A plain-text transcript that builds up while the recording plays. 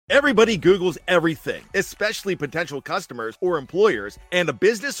Everybody Googles everything, especially potential customers or employers, and a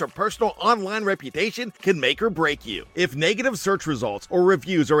business or personal online reputation can make or break you. If negative search results or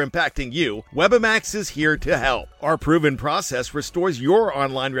reviews are impacting you, Webamax is here to help. Our proven process restores your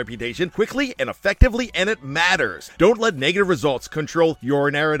online reputation quickly and effectively, and it matters. Don't let negative results control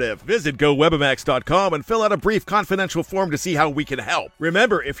your narrative. Visit GoWebamax.com and fill out a brief confidential form to see how we can help.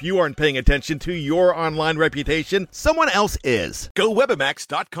 Remember, if you aren't paying attention to your online reputation, someone else is.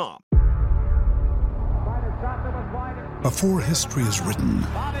 GoWebamax.com. Before history is written,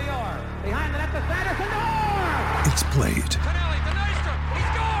 it's played.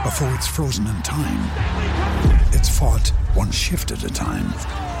 Before it's frozen in time, it's fought one shift at a time.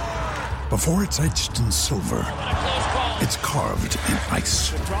 Before it's etched in silver, it's carved in ice.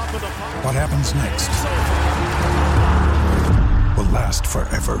 What happens next will last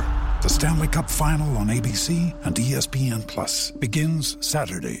forever. The Stanley Cup Final on ABC and ESPN Plus begins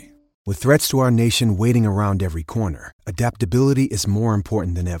Saturday. With threats to our nation waiting around every corner, adaptability is more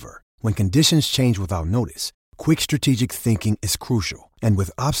important than ever. When conditions change without notice, quick strategic thinking is crucial. And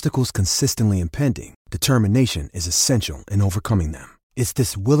with obstacles consistently impending, determination is essential in overcoming them. It's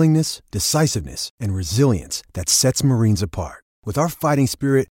this willingness, decisiveness, and resilience that sets Marines apart. With our fighting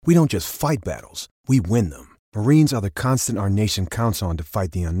spirit, we don't just fight battles, we win them. Marines are the constant our nation counts on to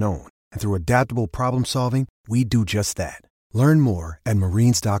fight the unknown. And through adaptable problem solving, we do just that. Learn more at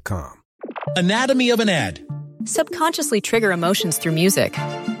Marines.com. Anatomy of an ad. Subconsciously trigger emotions through music.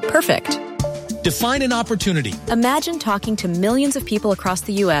 Perfect. Define an opportunity. Imagine talking to millions of people across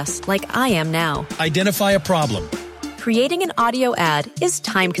the U.S. like I am now. Identify a problem. Creating an audio ad is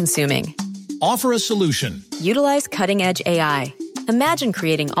time-consuming. Offer a solution. Utilize cutting-edge AI. Imagine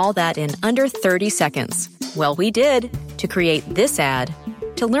creating all that in under 30 seconds. Well, we did, to create this ad.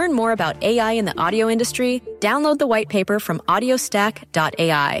 To learn more about AI in the audio industry, download the white paper from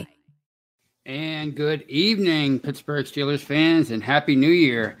audiostack.ai. And good evening, Pittsburgh Steelers fans, and Happy New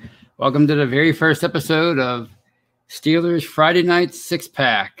Year. Welcome to the very first episode of Steelers Friday Night Six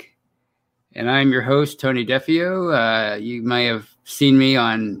Pack. And I'm your host, Tony Defio. You may have seen me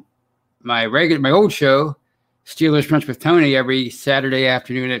on my old show, Steelers Brunch with Tony, every Saturday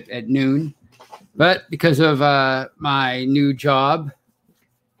afternoon at noon. But because of my new job,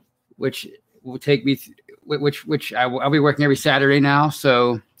 which will take me, I'll be working every Saturday now,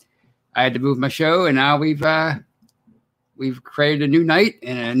 so I had to move my show, and now we've created a new night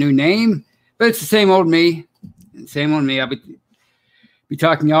and a new name, but it's the same old me. I'll be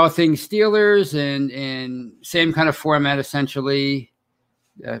talking all things Steelers and same kind of format essentially.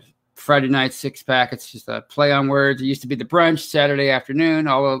 Friday night six pack. It's just a play on words. It used to be the brunch Saturday afternoon,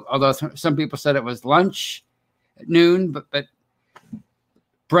 although some people said it was lunch at noon, but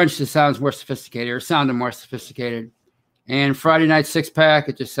brunch just sounds more sophisticated, or sounded more sophisticated. And Friday night six pack,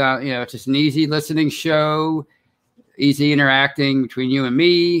 it just sounds, it's just an easy listening show, easy interacting between you and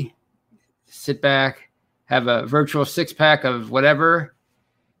me. Sit back, have a virtual six pack of whatever,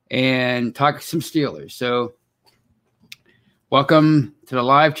 and talk some Steelers. So welcome to the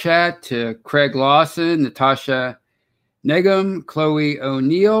live chat to Craig Lawson, Natasha Negum, Chloe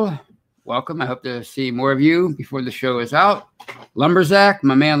O'Neill. Welcome. I hope to see more of you before the show is out. Lumberzack,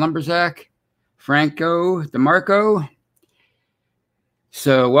 my man Lumberzack, Franco DeMarco.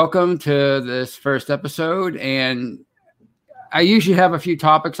 So welcome to this first episode. And I usually have a few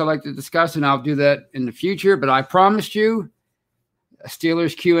topics I like to discuss, and I'll do that in the future. But I promised you a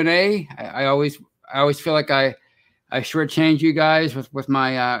Steelers Q&A. I always feel like I shortchange you guys with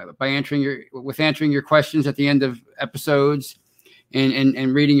my by answering your questions at the end of episodes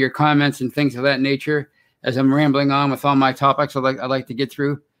and reading your comments and things of that nature as I'm rambling on with all my topics I like to get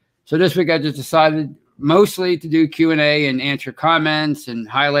through. So this week I just decided mostly to do Q&A and answer comments and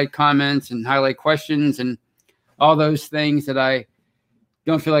highlight questions and all those things that I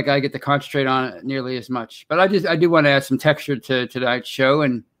don't feel like I get to concentrate on nearly as much. But I do want to add some texture to tonight's show.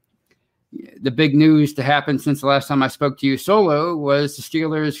 And the big news to happen since the last time I spoke to you solo was the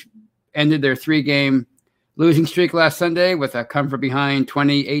Steelers ended their 3-game losing streak last Sunday with a come from behind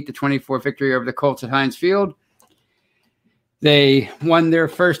 28-24 victory over the Colts at Heinz Field. They won their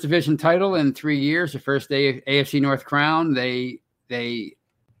first division title in 3 years, the first AFC North crown. They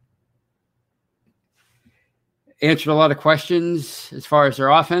answered a lot of questions as far as their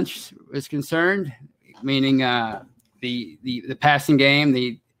offense is concerned, meaning the passing game,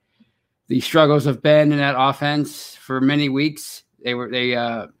 the struggles of Ben in that offense for many weeks. They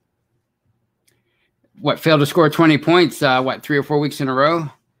failed to score 20 points 3 or 4 weeks in a row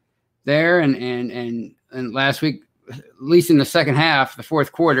there, and last week, at least in the second half, the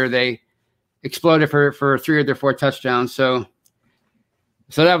fourth quarter, they exploded for 3 of their 4 touchdowns. So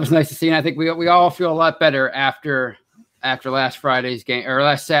So that was nice to see, and I think we all feel a lot better after last Friday's game or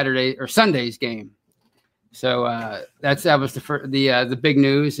last Saturday or Sunday's game. So that was the big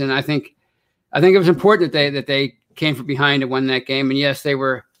news, and I think it was important that they came from behind and won that game. And yes, they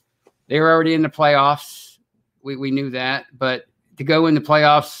were already in the playoffs. We knew that, but to go in the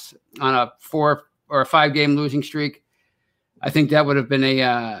playoffs on a 4 or a 5 game losing streak, I think that would have been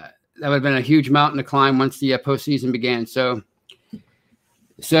a huge mountain to climb once the postseason began. So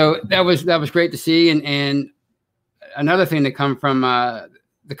that was great to see. And another thing that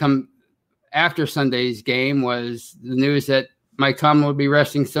come after Sunday's game was the news that Mike Tomlin would be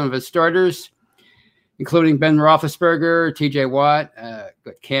resting some of his starters, including Ben Roethlisberger, T.J. Watt,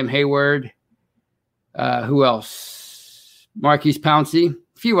 Cam Hayward, who else? Marquise Pouncey,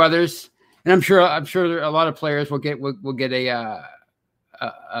 a few others, and I'm sure a lot of players will get a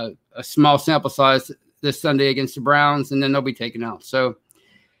small sample size this Sunday against the Browns, and then they'll be taken out. So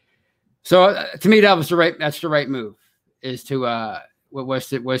to me, that's the right move. Is to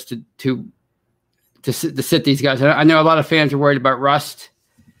sit these guys. I know a lot of fans are worried about rust,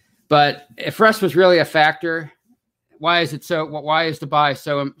 but if rust was really a factor, why is the bye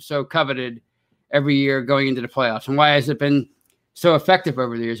so coveted every year going into the playoffs, and why has it been so effective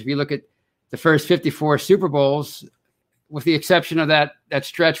over the years? If you look at the first 54 Super Bowls, with the exception of that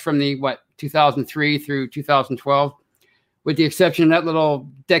stretch from the 2003 through 2012, with the exception of that little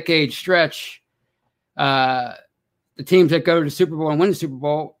decade stretch, the teams that go to the Super Bowl and win the Super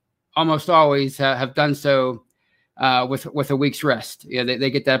Bowl almost always have done so with a week's rest. Yeah, they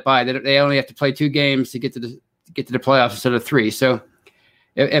get that bye. They only have to play 2 games to get to the playoffs instead of 3. So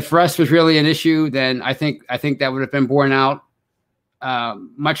if rest was really an issue, then I think that would have been borne out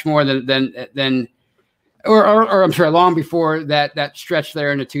much more than or I'm sure long before that stretch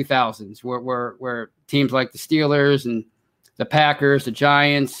there in the 2000s, where teams like the Steelers and the Packers, the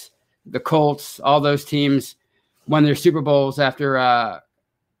Giants, the Colts, all those teams won their Super Bowls after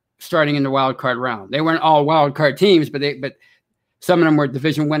starting in the wild card round. They weren't all wild card teams, but some of them were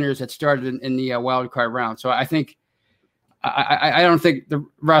division winners that started in the wild card round. So I think I don't think the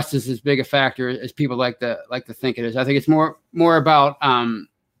rust is as big a factor as people like to think it is. I think it's more about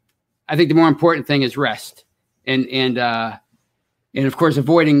I think the more important thing is rest and of course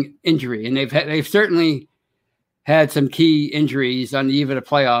avoiding injury. And they've certainly had some key injuries on the eve of the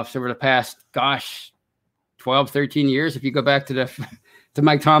playoffs over the past 12, 13 years. If you go back to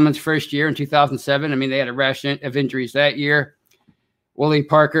Mike Tomlin's first year in 2007, I mean, they had a rash of injuries that year. Willie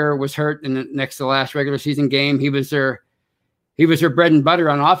Parker was hurt in the next to the last regular season game. He was their bread and butter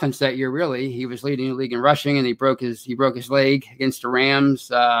on offense that year. Really, he was leading the league in rushing, and he broke his leg against the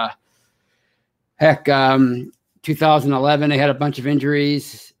Rams. 2011, they had a bunch of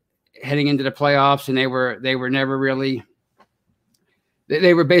injuries heading into the playoffs, and they were never really.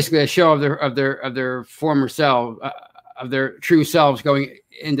 They were basically a show of their former self, of their true selves going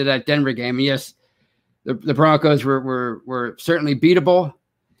into that Denver game. And yes, the Broncos were certainly beatable,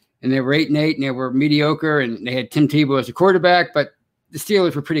 and they were 8-8, and they were mediocre, and they had Tim Tebow as a quarterback. But the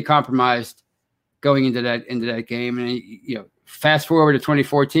Steelers were pretty compromised going into that game. And fast forward to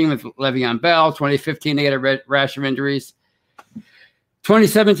 2014 with Le'Veon Bell. 2015 they had a rash of injuries.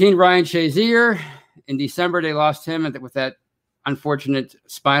 2017 Ryan Shazier. In December they lost him with that unfortunate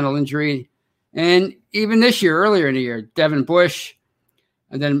spinal injury. And even this year, earlier in the year, Devin Bush,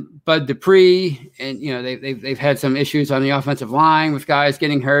 and then Bud Dupree, and they've had some issues on the offensive line with guys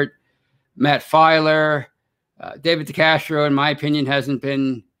getting hurt. Matt Filer, David DeCastro, in my opinion, hasn't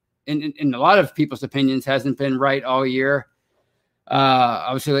been, in a lot of people's opinions, hasn't been right all year.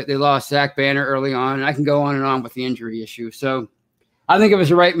 Obviously, they lost Zach Banner early on, and I can go on and on with the injury issue. So I think it was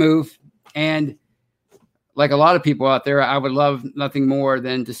the right move, and like a lot of people out there, I would love nothing more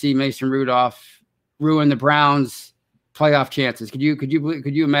than to see Mason Rudolph ruin the Browns' playoff chances. Could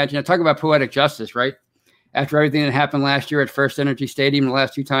you imagine? I talk about poetic justice, right? After everything that happened last year at First Energy Stadium, the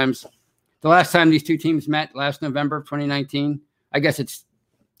last time these two teams met last November of 2019. I guess it's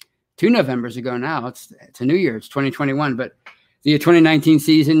 2 Novembers ago now. It's a new year. It's 2021, but the 2019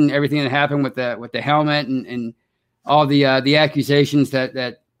 season, everything that happened with the helmet and all the accusations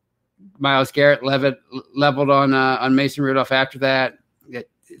that Myles Garrett leveled on Mason Rudolph after that, it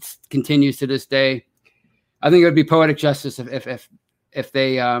continues to this day. I think it would be poetic justice if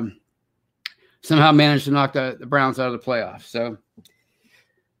they somehow managed to knock the Browns out of the playoffs. So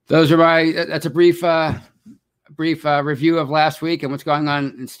that's a brief review of last week and what's going on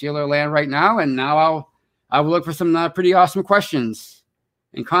in Steeler land right now. And now I will look for some pretty awesome questions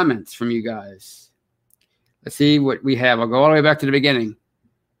and comments from you guys. Let's see what we have. I'll go all the way back to the beginning.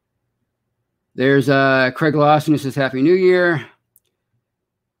 There's Craig Lawson who says Happy New Year.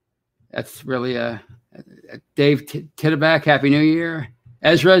 That's really Dave Titteback. Happy New Year.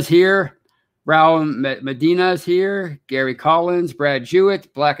 Ezra's here. Raul Medina's here. Gary Collins, Brad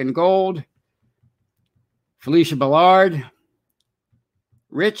Jewett, Black and Gold. Felicia Ballard.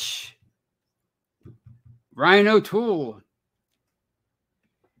 Rich. Ryan O'Toole.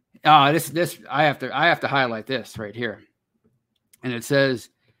 This I have to highlight this right here. And it says,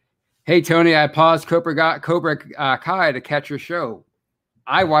 "Hey Tony, I paused Cobra Kai to catch your show.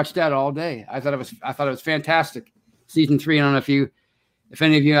 I watched that all day. I thought it was fantastic. Season 3. I don't know if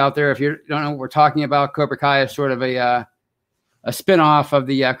any of you out there, if you don't know what we're talking about, Cobra Kai is sort of a spinoff of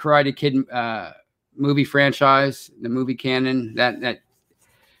the Karate Kid movie franchise, the movie canon. That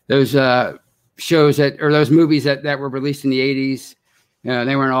those shows those movies that were released in the 80s,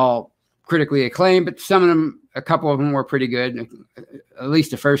 they weren't all critically acclaimed, but some of them, a couple of them were pretty good. At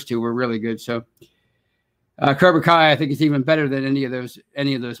least the first 2 were really good. So Cobra Kai, I think, is even better than any of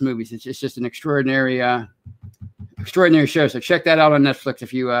those movies. It's just an extraordinary show. So check that out on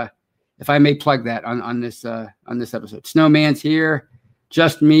Netflix if I may plug that on this episode. Snowman's here.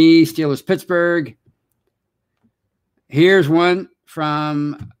 Just Me, Steelers Pittsburgh. Here's one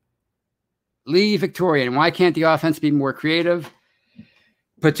from Lee Victorian. Why can't the offense be more creative?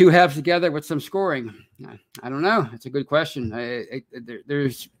 Put 2 halves together with some scoring. I don't know. It's a good question.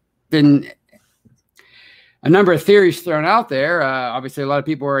 There's been a number of theories thrown out there. Obviously, a lot of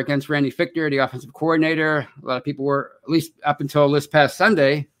people were against Randy Fichtner, the offensive coordinator. A lot of people were, at least up until this past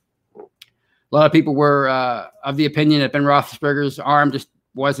Sunday, a lot of people were of the opinion that Ben Roethlisberger's arm just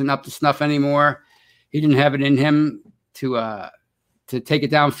wasn't up to snuff anymore. He didn't have it in him to take it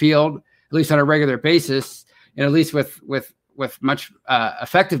downfield, at least on a regular basis, and at least with much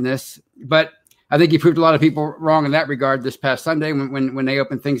effectiveness. But I think he proved a lot of people wrong in that regard this past Sunday when they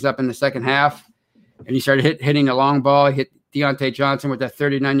opened things up in the second half. And he started hitting a long ball. He hit Deontay Johnson with that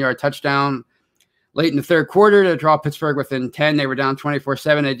 39-yard touchdown late in the third quarter to draw Pittsburgh within 10. They were down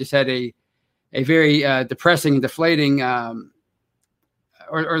 24-7. They just had a very depressing and deflating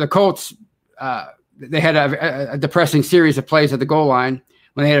or the Colts, they had a depressing series of plays at the goal line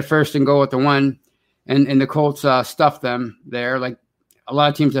when they had a 1st and goal at the 1. And the Colts stuffed them there, like a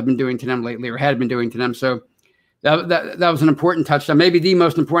lot of teams have been doing to them lately or had been doing to them. So that was an important touchdown, maybe the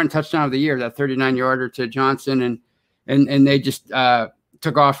most important touchdown of the year, that 39-yarder to Johnson. And they just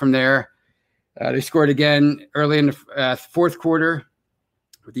took off from there. They scored again early in the fourth quarter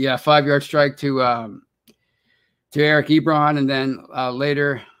with the 5-yard strike to Eric Ebron. And then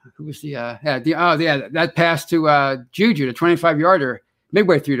later, who was that pass to Juju, the 25-yarder,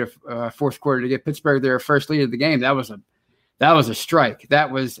 midway through the fourth quarter to get Pittsburgh their first lead of the game. That was a strike.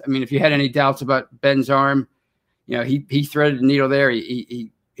 That was, I mean, if you had any doubts about Ben's arm, he threaded the needle there.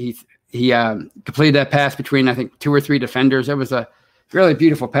 He completed that pass between, I think, 2 or 3 defenders. It was a really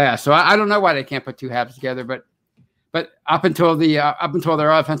beautiful pass. So I don't know why they can't put 2 halves together, but up until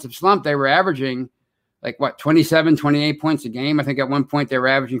their offensive slump, they were averaging 27, 28 points a game. I think at one point they were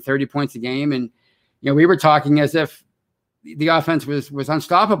averaging 30 points a game. And, we were talking as if the offense was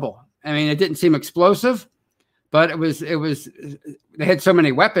unstoppable. I mean, it didn't seem explosive, but it was they had so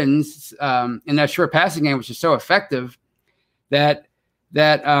many weapons in that short passing game, which is so effective that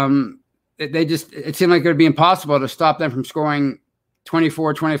they just, it seemed like it would be impossible to stop them from scoring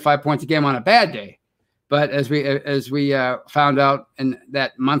 24, 25 points a game on a bad day. But as we found out in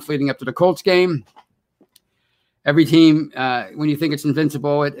that month leading up to the Colts game, every team, when you think it's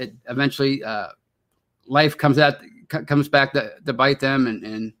invincible, it eventually life comes back to bite them,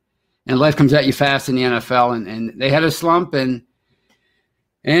 and life comes at you fast in the NFL. And they had a slump, and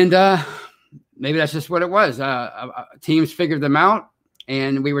maybe that's just what it was. Teams figured them out,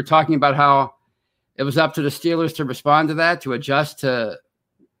 and we were talking about how it was up to the Steelers to respond to that, to adjust to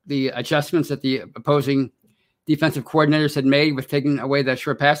the adjustments that the opposing defensive coordinators had made with taking away that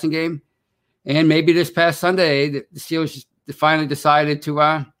short passing game. And maybe this past Sunday, the Steelers just finally decided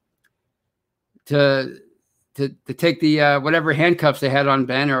to take the whatever handcuffs they had on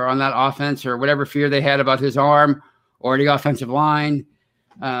Ben or on that offense, or whatever fear they had about his arm or the offensive line.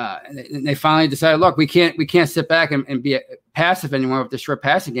 And they finally decided, look, we can't sit back and be passive anymore with the short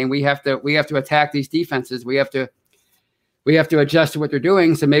passing game. We have to attack these defenses. We have to adjust to what they're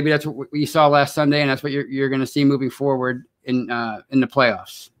doing. So maybe that's what we saw last Sunday, and that's what you're going to see moving forward in the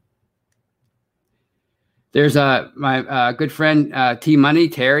playoffs. There's my good friend T Money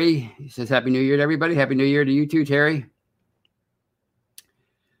Terry. He says, "Happy New Year to everybody." Happy New Year to you too, Terry.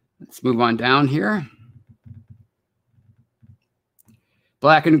 Let's move on down here.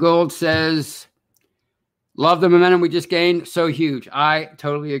 Black and Gold says, "Love the momentum we just gained. So huge." I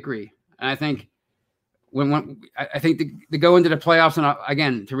totally agree. And I think I think to go into the playoffs and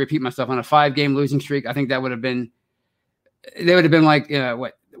again, to repeat myself, on a 5-game losing streak, I think they would have been like,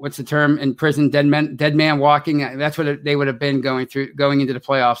 what's the term in prison? Dead man walking. That's what they would have been going into the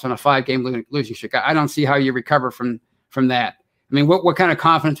playoffs on a 5-game losing streak. I don't see how you recover from that. I mean, what kind of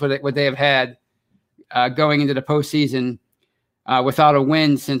confidence would they have had going into the postseason without a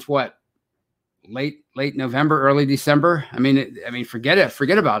win since what? Late November, early December. I mean, forget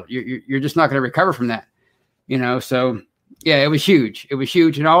about it. You're just not going to recover from that, So yeah, it was huge.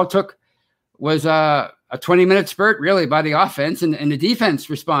 And all it took was a 20-minute spurt, really, by the offense, and the defense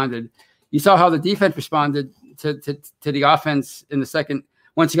responded. You saw how the defense responded to the offense in the second.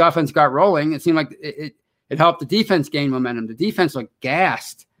 Once the offense got rolling, it seemed like it helped the defense gain momentum. The defense looked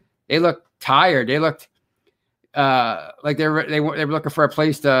gassed. They looked tired. They looked like they were looking for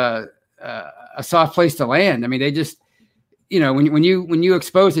a soft place to land. I mean, they just, when you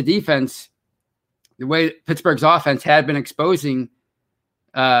expose the defense, the way Pittsburgh's offense had been exposing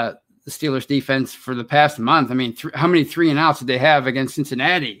the Steelers defense for the past month. I mean, how many 3-and-outs did they have against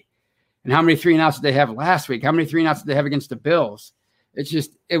Cincinnati? And how many 3-and-outs did they have last week? How many 3-and-outs did they have against the Bills?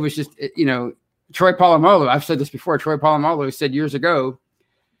 It was just Troy Polamalu. I've said this before. Troy Polamalu said years ago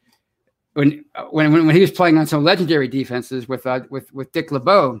when he was playing on some legendary defenses with Dick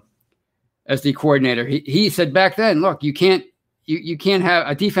LeBeau as the coordinator, he said back then, look, you can't have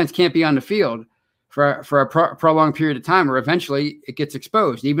a defense can't be on the field for a prolonged period of time, or eventually it gets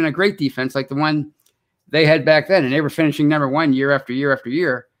exposed. Even a great defense like the one they had back then, and they were finishing number one year after year after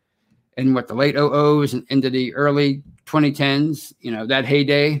year, in the late 00s and into the early 2010s, that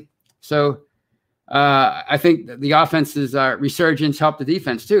heyday. So I think the offense's resurgence helped the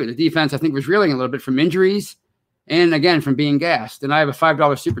defense too. The defense, I think, was reeling a little bit from injuries and, again, from being gassed. And I have a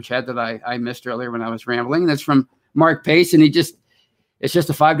 $5 super chat that I missed earlier when I was rambling. That's from Mark Pace, and it's just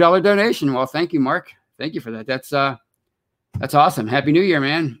a $5 donation. Well, thank you, Mark. Thank you for that. That's awesome. Happy New Year,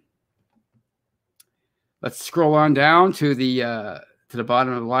 man. Let's scroll on down to the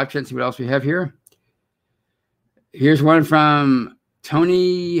bottom of the live chat and see what else we have here. Here's one from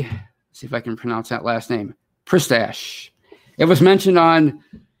Tony. See if I can pronounce that last name. Pristash. It was mentioned on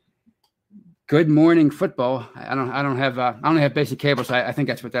Good Morning Football. I don't have basic cable, so I think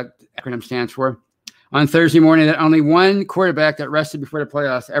that's what that acronym stands for. On Thursday morning, that only one quarterback that rested before the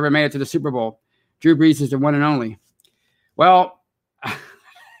playoffs ever made it to the Super Bowl. Drew Brees is the one and only. Well,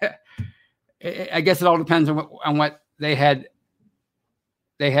 I guess it all depends on what they had.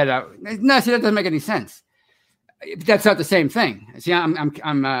 No, see, that doesn't make any sense. That's not the same thing. See,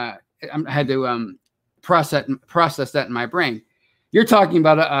 I had to process that in my brain. You're talking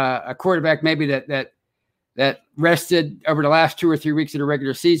about a quarterback maybe that rested over the last 2 or 3 weeks of the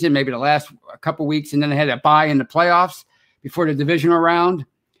regular season, maybe the last couple weeks, and then they had a bye in the playoffs before the divisional round,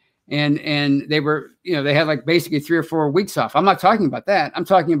 and they were, they had like basically 3 or 4 weeks off. I'm not talking about that. I'm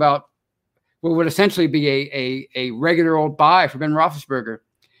talking about what would essentially be a regular old bye for Ben Roethlisberger.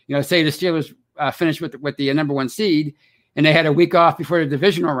 Say the Steelers finished with the number 1 seed, and they had a week off before the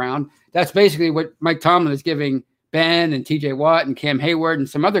divisional round. That's basically what Mike Tomlin is giving Ben and TJ Watt and Cam Hayward and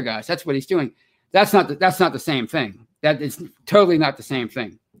some other guys. That's what he's doing. That's not the same thing. That is totally not the same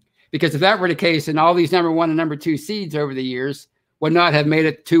thing. Because if that were the case, then all these number 1 and number 2 seeds over the years would not have made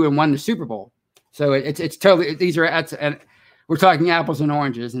it 2 and 1 the Super Bowl. So it's totally, we're talking apples and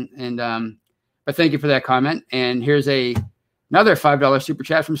oranges. But thank you for that comment. And here's another $5 super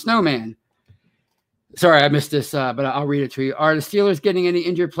chat from Snowman. Sorry, I missed this, but I'll read it to you. Are the Steelers getting any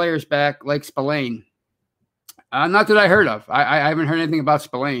injured players back, like Spillane? Not that I heard of. I haven't heard anything about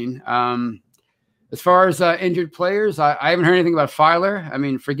Spillane. As far as injured players, I haven't heard anything about Filer. I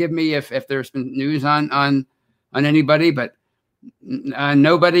mean, forgive me if there's been news on anybody, but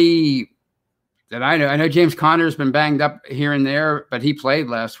nobody that I know. I know James Conner's been banged up here and there, but he played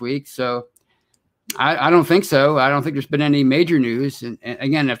last week, so I don't think so. I don't think there's been any major news. And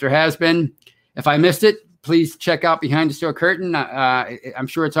again, if there has been, if I missed it, please check out Behind the Steel Curtain. I'm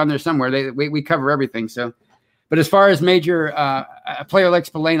sure it's on there somewhere. We cover everything. So, but as far as major a player like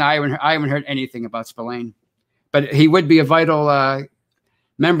Spillane, I haven't heard anything about Spillane. But he would be a vital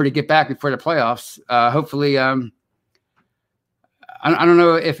member to get back before the playoffs. Hopefully, I don't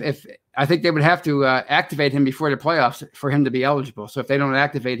know if I think they would have to activate him before the playoffs for him to be eligible. So if they don't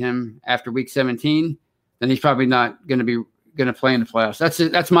activate him after week 17, then he's probably not going to play in the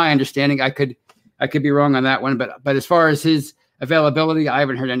playoffs. That's my understanding. I could be wrong on that one, but as far as his availability, I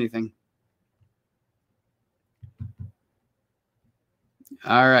haven't heard anything.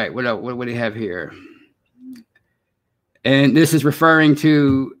 All right, what do you have here? And this is referring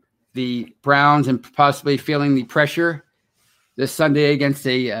to the Browns and possibly feeling the pressure this Sunday against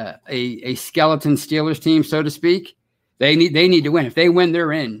a skeleton Steelers team, so to speak. They need to win. If they win,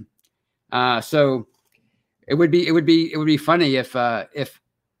 they're in. So it would be funny if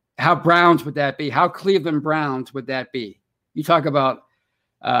how Browns would that be? How Cleveland Browns would that be? You talk about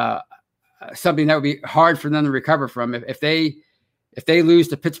something that would be hard for them to recover from if they lose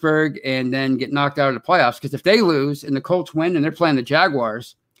to Pittsburgh and then get knocked out of the playoffs. Because if they lose and the Colts win and they're playing the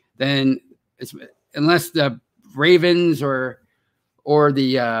Jaguars, then unless the Ravens or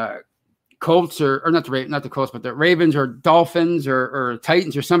the Colts or not the Colts, but the Ravens or Dolphins or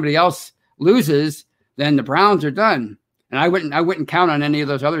Titans or somebody else loses, then the Browns are done. And I wouldn't count on any of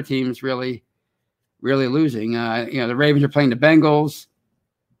those other teams really losing. The Ravens are playing the Bengals.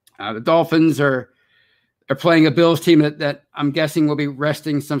 The Dolphins are playing a Bills team that I'm guessing will be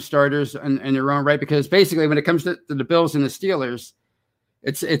resting some starters in their own right, because basically when it comes to the Bills and the Steelers,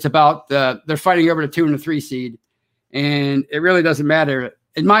 it's about they're fighting over the 2 and the 3 seed, and it really doesn't matter,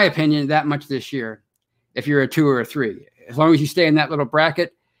 in my opinion, that much this year if you're a 2 or a 3. As long as you stay in that little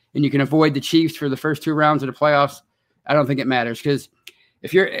bracket and you can avoid the Chiefs for the first 2 rounds of the playoffs, I don't think it matters. Because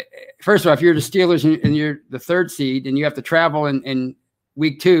if you're the Steelers and you're the 3rd seed and you have to travel in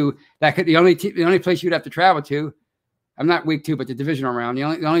week 2, that could the only place you'd have to travel to. I'm not week 2, but the divisional round. The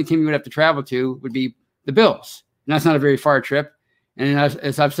only team you would have to travel to would be the Bills, and that's not a very far trip. And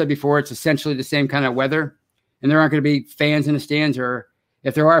as I've said before, it's essentially the same kind of weather, and there aren't going to be fans in the stands, or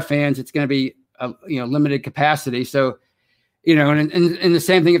if there are fans, it's going to be limited capacity. So, and the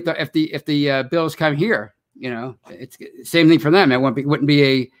same thing if the Bills come here, it's the same thing for them. It wouldn't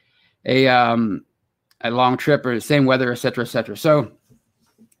be a long trip or the same weather, et cetera, et cetera. So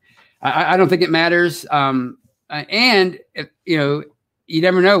I don't think it matters. And if, you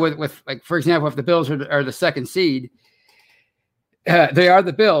never know with like, for example, if the Bills are the 2nd seed, they are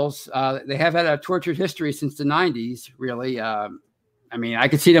the Bills. They have had a tortured history since the 90s, really. I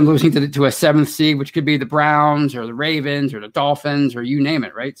could see them losing to a 7th seed, which could be the Browns or the Ravens or the Dolphins or you name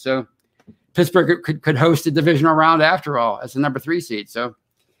it, right? So Pittsburgh could host a divisional round after all as the number 3 seed. So,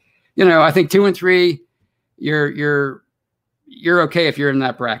 I think 2 and 3, you're okay if you're in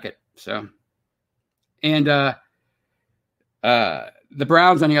that bracket. So, and the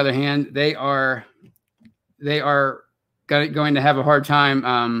Browns, on the other hand, they are going to have a hard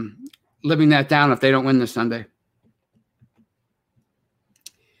time living that down if they don't win this Sunday.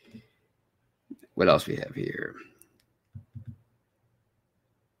 What else we have here?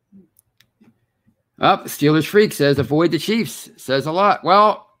 Steelers Freak says avoid the Chiefs. Says a lot.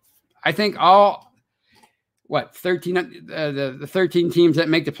 Well, I think 13 the 13 teams that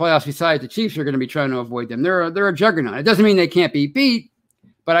make the playoffs besides the Chiefs are going to be trying to avoid them. They're a juggernaut. It doesn't mean they can't be beat,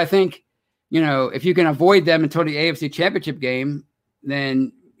 but I think if you can avoid them until the AFC Championship game,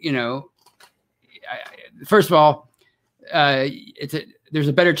 then first of all, there's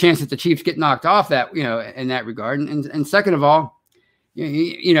a better chance that the Chiefs get knocked off that in that regard, and second of all,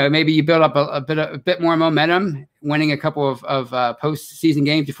 maybe you build up a bit more momentum, winning a couple of postseason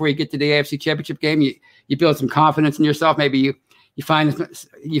games before you get to the AFC Championship game. You build some confidence in yourself. Maybe you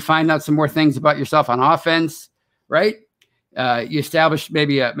find out some more things about yourself on offense, right? You establish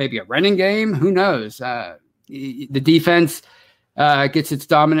maybe a running game. Who knows? The defense gets its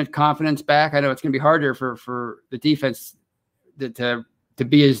dominant confidence back. I know it's going to be harder for the defense to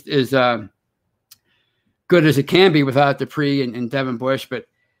be as good as it can be without Dupree and Devin Bush, but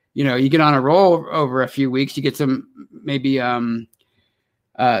you get on a roll over a few weeks. You get some maybe some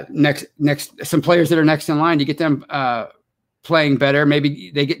players that are next in line. You get them playing better.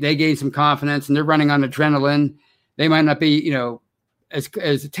 Maybe they gain some confidence and they're running on adrenaline. They might not be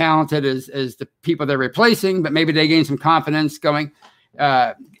as talented as the people they're replacing, but maybe they gain some confidence going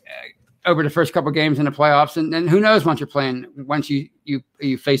over the first couple of games in the playoffs. And then who knows once you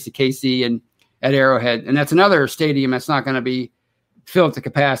face the KC and at Arrowhead, and that's another stadium that's not going to be filled to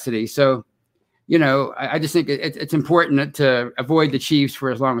capacity. So, I just think it's important to avoid the Chiefs for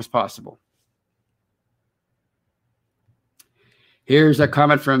as long as possible. Here's a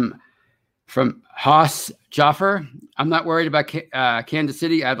comment from Haas Jaffer. I'm not worried about Kansas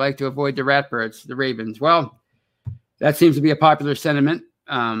City. I'd like to avoid the Ratbirds, the Ravens. Well, that seems to be a popular sentiment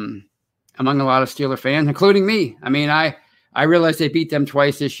among a lot of Steeler fans, including me. I realize they beat them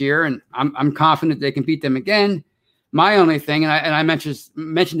twice this year, and I'm confident they can beat them again. My only thing, and I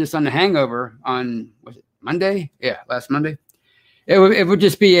mentioned this on The Hangover on, was it Monday? Yeah, last Monday. It would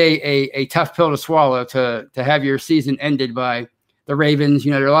just be a tough pill to swallow to have your season ended by the Ravens.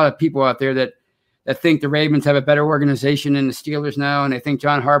 There are a lot of people out there that think the Ravens have a better organization than the Steelers now, and they think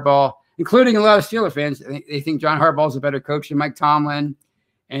John Harbaugh, including a lot of Steeler fans, they think John Harbaugh is a better coach than Mike Tomlin,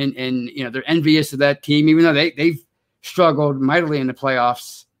 and they're envious of that team, even though they've struggled mightily in the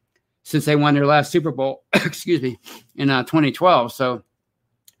playoffs since they won their last Super Bowl, in 2012. So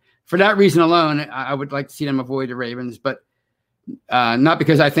for that reason alone, I would like to see them avoid the Ravens, but not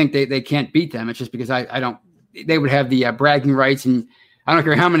because I think they can't beat them. It's just because I don't. They would have the bragging rights, and I don't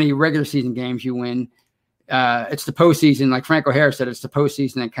care how many regular season games you win. It's the postseason, like Franco Harris said, it's the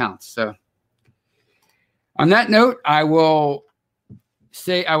postseason that counts. So on that note, I will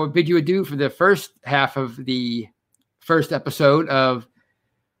bid you adieu for the first half of the first episode of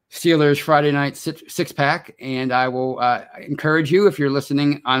Steelers Friday Night Six Pack. And I will encourage you, if you're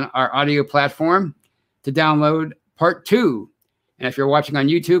listening on our audio platform, to download part 2. And if you're watching on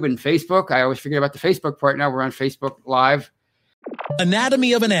YouTube and Facebook, I always forget about the Facebook part now. We're on Facebook Live.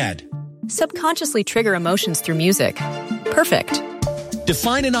 Anatomy of an ad. Subconsciously trigger emotions through music. Perfect.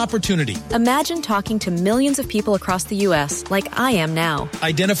 Define an opportunity. Imagine talking to millions of people across the U.S. like I am now.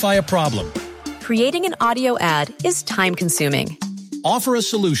 Identify a problem. Creating an audio ad is time-consuming. Offer a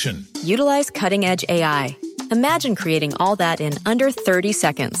solution. Utilize cutting-edge AI. Imagine creating all that in under 30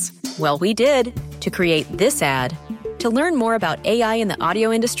 seconds. Well, we did to create this ad. To learn more about AI in the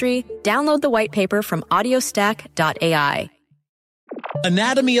audio industry, download the white paper from audiostack.ai.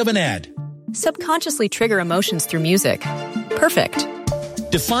 Anatomy of an ad. Subconsciously trigger emotions through music. Perfect.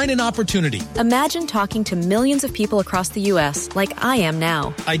 Define an opportunity. Imagine talking to millions of people across the U.S. like I am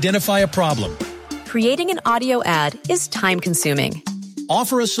now. Identify a problem. Creating an audio ad is time-consuming.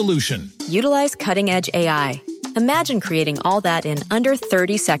 Offer a solution. Utilize cutting-edge AI. Imagine creating all that in under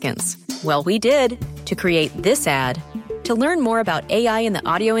 30 seconds. Well, we did to create this ad. To learn more about AI in the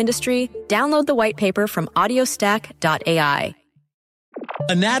audio industry, download the white paper from audiostack.ai.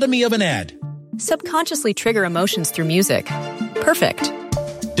 Anatomy of an ad. Subconsciously trigger emotions through music. Perfect.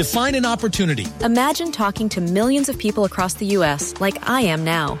 Define an opportunity. Imagine talking to millions of people across the U.S. like I am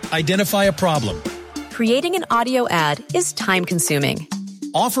now. Identify a problem. Creating an audio ad is time-consuming.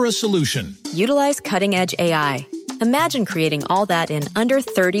 Offer a solution. Utilize cutting-edge AI. Imagine creating all that in under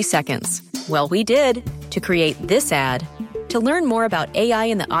 30 seconds. Well, we did to create this ad. To learn more about AI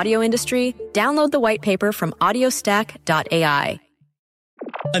in the audio industry, download the white paper from audiostack.ai.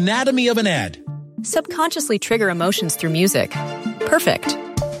 Anatomy of an ad. Subconsciously trigger emotions through music. Perfect.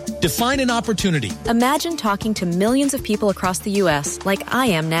 Define an opportunity. Imagine talking to millions of people across the U.S. like I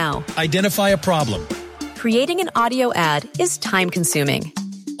am now. Identify a problem. Creating an audio ad is time-consuming.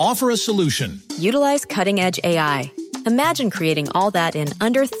 Offer a solution. Utilize cutting-edge AI. Imagine creating all that in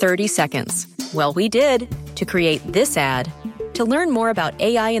under 30 seconds. Well, we did to create this ad. To learn more about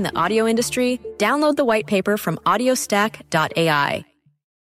AI in the audio industry, download the white paper from audiostack.ai.